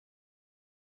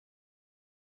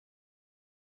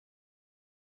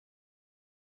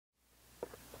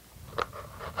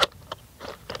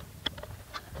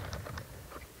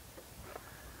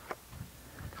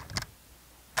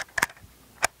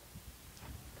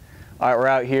All right, we're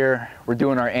out here. We're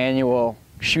doing our annual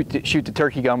shoot the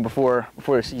turkey gun before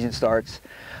the season starts.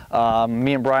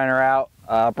 Me and Bryan are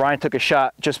out. Bryan took a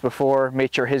shot just before,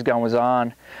 made sure his gun was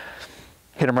on,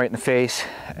 hit him right in the face.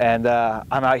 And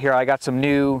I'm out here. I got some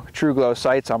new True Glow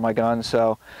sights on my gun,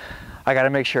 so I got to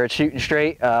make sure it's shooting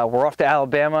straight. We're off to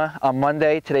Alabama on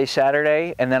Monday. Today's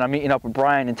Saturday, and then I'm meeting up with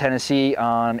Bryan in Tennessee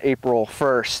on April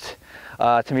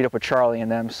 1st to meet up with Charlie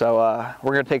and them. So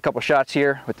we're gonna take a couple shots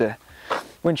here with the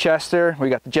Winchester. We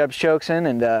got the Jeb's chokes in,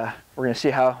 and we're gonna see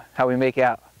how we make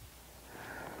out.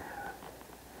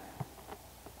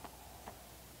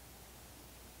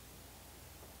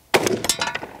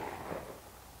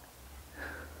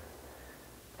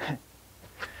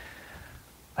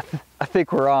 I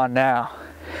think we're on now.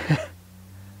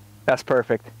 That's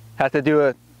perfect. Had to do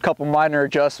a couple minor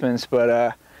adjustments,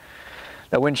 but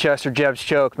that Winchester Jeb's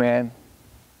choke, man,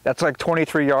 that's like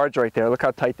 23 yards right there. Look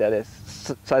how tight that is. It's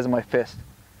the size of my fist.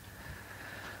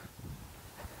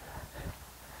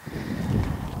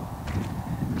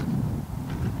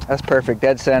 That's perfect,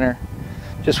 dead center.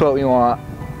 Just what we want.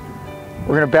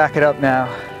 We're gonna back it up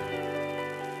now.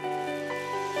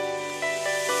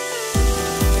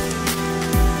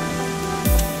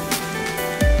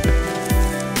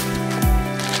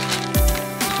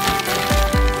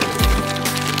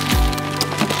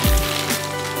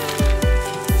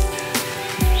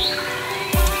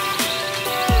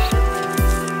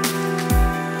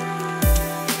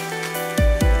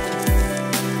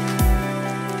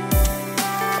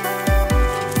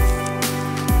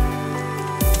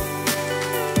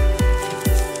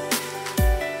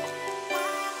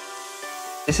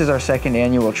 This is our second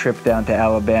annual trip down to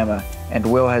Alabama, and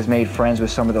Will has made friends with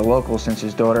some of the locals since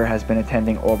his daughter has been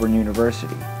attending Auburn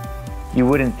University. You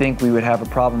wouldn't think we would have a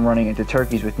problem running into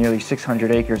turkeys with nearly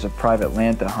 600 acres of private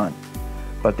land to hunt,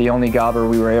 but the only gobbler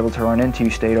we were able to run into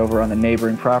stayed over on the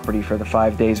neighboring property for the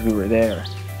 5 days we were there.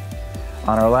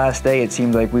 On our last day, it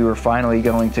seemed like we were finally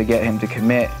going to get him to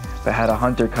commit, but had a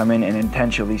hunter come in and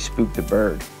intentionally spook the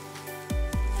bird.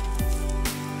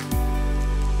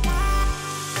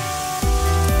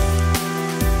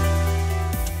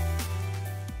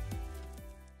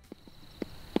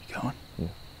 Going? Yeah.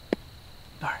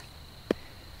 All right.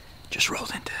 Just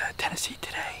rolled into Tennessee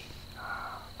today.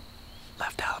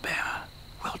 Left Alabama.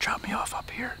 Will dropped me off up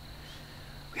here.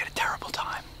 We had a terrible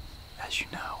time, as you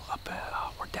know.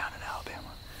 We're down in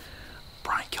Alabama.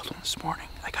 Bryan killed him this morning.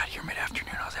 I got here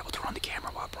mid-afternoon. I was able to run the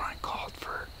camera while Bryan called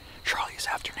for Charlie this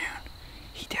afternoon.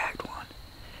 He tagged one,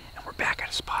 and we're back at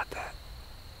a spot that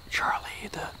Charlie,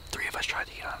 the three of us, tried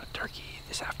to get on a turkey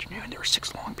this afternoon. There were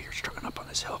 6 longbeards trucking up on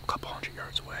this hill a couple hundred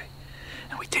yards away.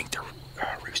 And we think they're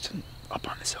roosting up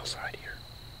on this hillside here.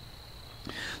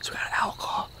 So we got an owl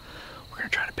call. We're gonna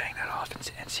try to bang that off and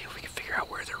see if we can figure out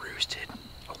where they're roosted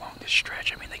along this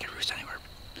stretch. I mean, they could roost anywhere,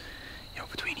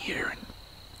 between here and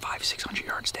 500-600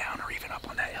 yards down, or even up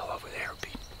on that hill over there. It would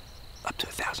be up to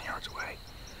 1,000 yards away.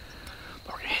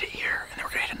 But we're gonna hit it here, and then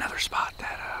we're gonna hit another spot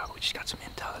that we just got some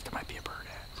intel that there might be a bird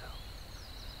at. So I'm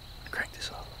gonna crank this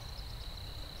up.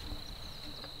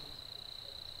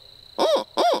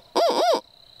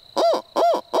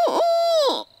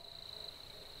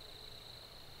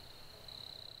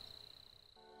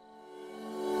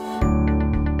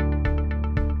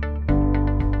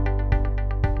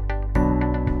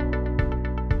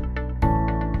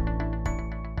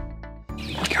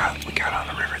 We got on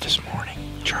the river this morning.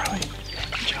 Charlie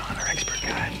and John, our expert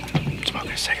guide,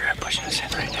 smoking a cigarette, pushing us in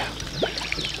right now.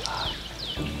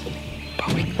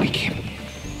 But we came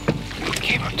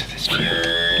up to this field.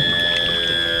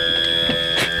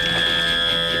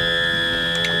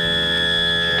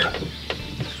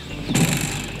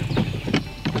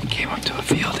 Came up to a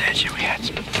field edge, and we had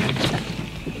some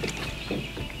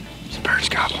birds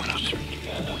gobbling up.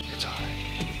 It's all right.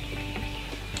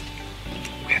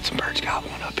 We had some birds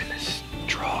gobbling up in this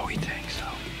draw, we think, so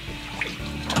we're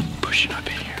pushing up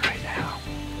in here right now.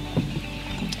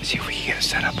 See if we can get a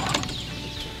setup on them.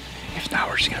 If not,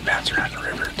 we're just gonna bounce around the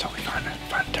river until we find a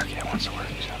turkey that wants to work.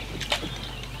 So.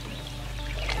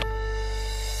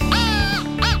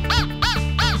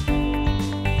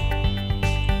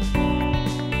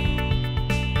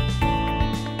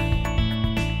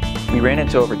 We ran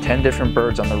into over 10 different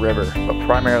birds on the river, but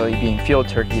primarily being field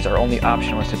turkeys, our only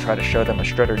option was to try to show them a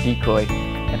strutter decoy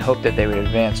and hope that they would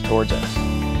advance towards us.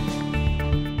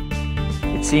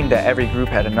 It seemed that every group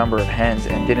had a number of hens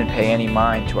and didn't pay any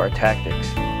mind to our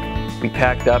tactics. We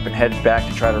packed up and headed back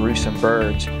to try to roost some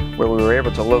birds, where we were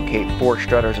able to locate 4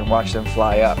 strutters and watch them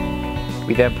fly up.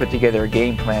 We then put together a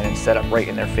game plan and set up right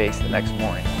in their face the next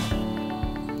morning.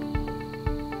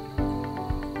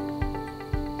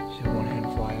 See one hen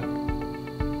fly up?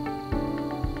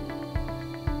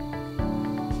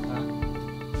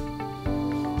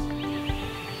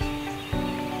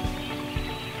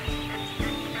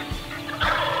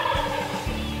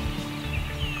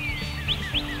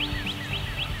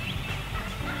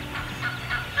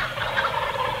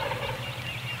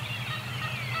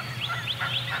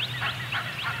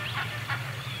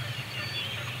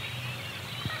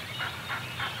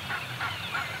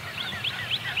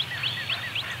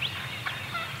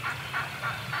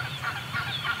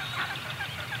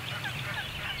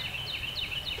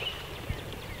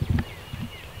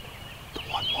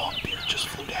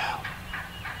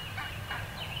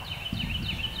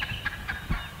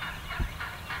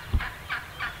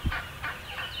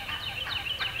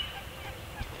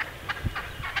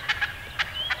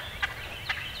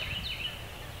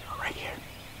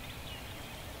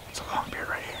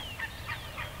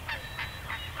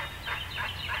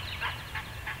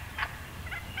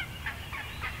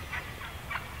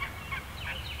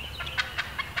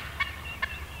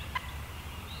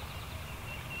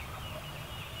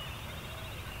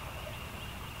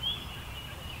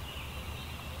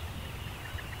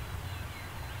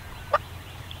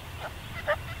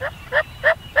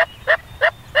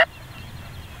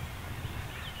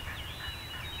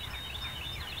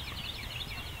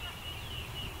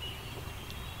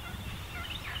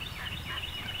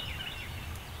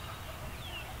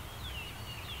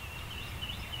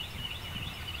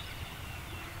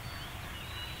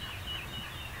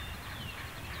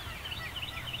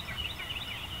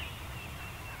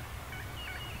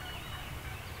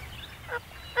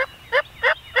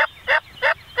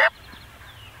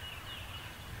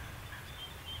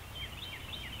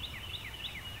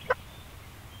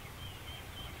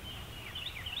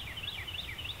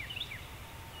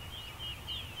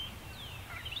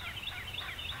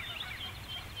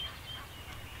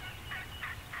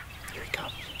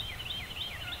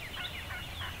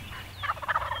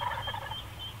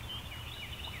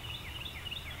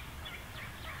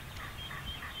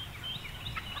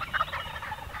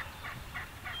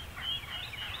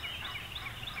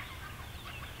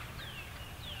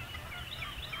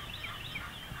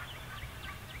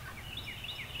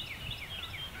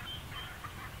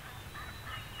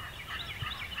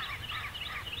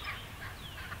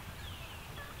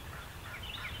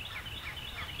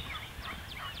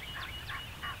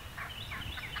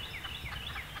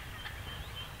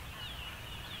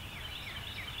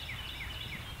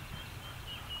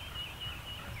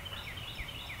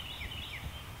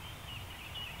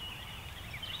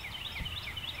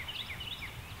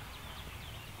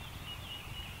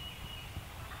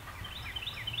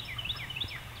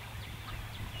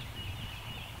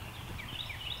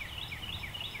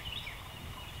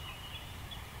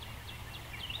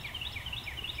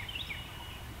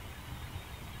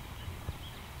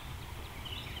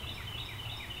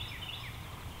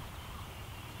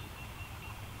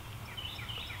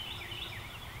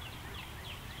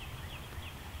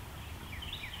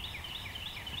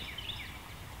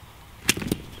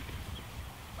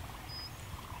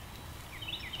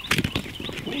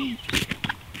 Wait.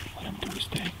 Let him do his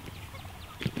thing.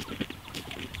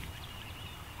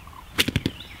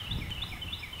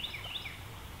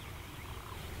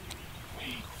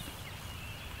 Wait.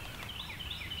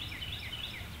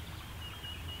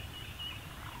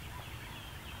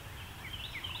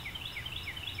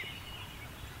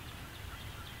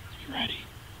 You ready?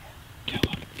 Kill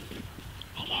him.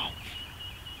 Hold on.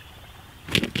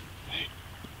 Wait.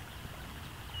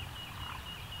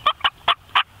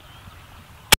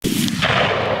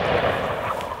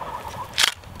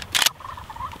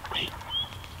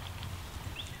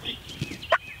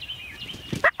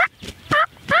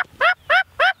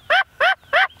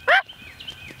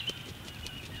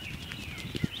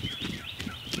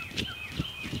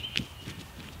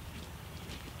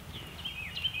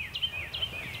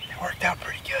 Worked out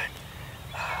pretty good.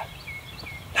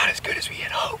 Not as good as we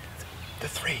had hoped. The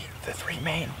three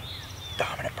main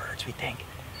dominant birds, we think,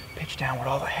 pitched down with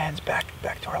all the hens back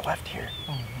to our left here.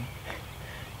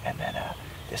 And then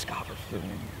this gobbler flew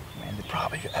in, landed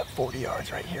probably at 40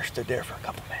 yards right here, stood there for a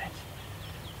couple minutes.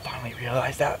 Finally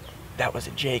realized that was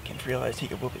a Jake and realized he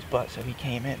could whoop his butt, so he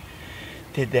came in,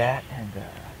 did that, and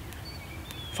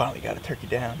finally got a turkey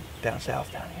down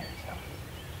south down here. So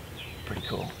pretty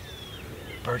cool.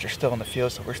 Birds are still in the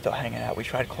field, so we're still hanging out. We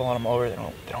tried calling them over. They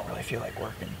don't really feel like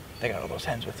working. They got all those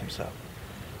hens with them, so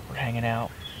we're hanging out.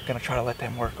 Gonna try to let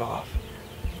them work off,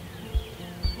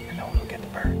 and then we'll go get the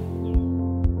bird.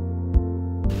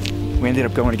 We ended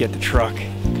up going to get the truck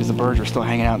because the birds were still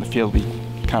hanging out in the field. We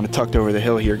kind of tucked over the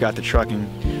hill here, got the truck,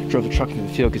 and drove the truck into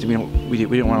the field because we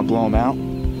didn't want to blow them out.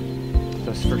 So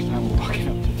it's the first time we're walking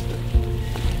up to this.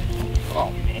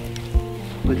 Oh man,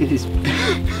 look at his.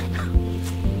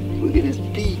 Look at his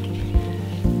beak.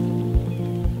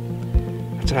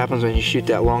 That's what happens when you shoot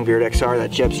that long-beard XR,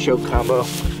 that Jeb's choke combo.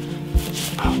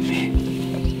 Oh man.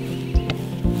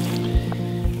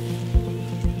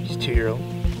 He's 2-year-old.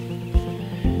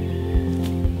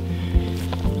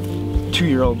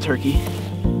 2-year-old turkey.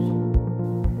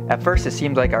 At first it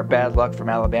seemed like our bad luck from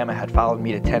Alabama had followed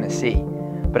me to Tennessee.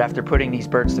 But after putting these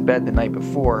birds to bed the night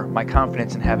before, my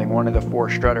confidence in having one of the 4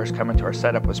 strutters come into our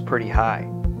setup was pretty high.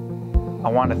 I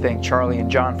want to thank Charlie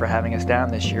and John for having us down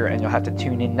this year, and you'll have to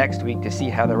tune in next week to see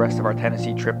how the rest of our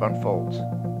Tennessee trip unfolds.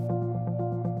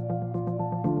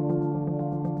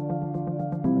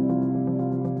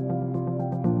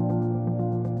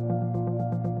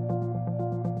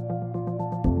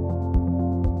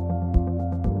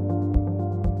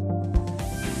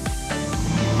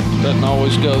 Doesn't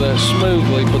always go that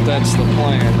smoothly, but that's the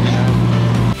plan,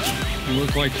 you know. It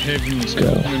looked like heaven's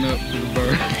opening up for the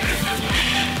bird.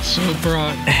 So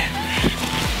bright.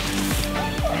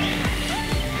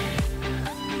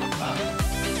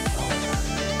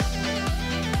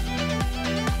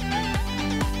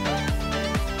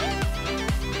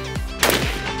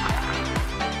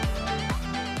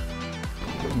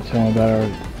 Tell them about our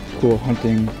cool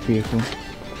hunting vehicle.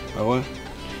 Oh, what?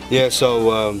 Yeah,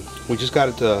 so we just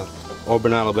got to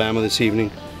Auburn, Alabama this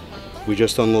evening. We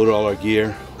just unloaded all our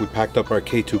gear. We packed up our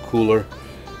K2 cooler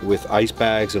with ice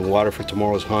bags and water for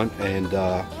tomorrow's hunt, and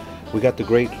we got the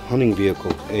great hunting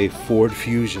vehicle, a Ford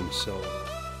Fusion. So.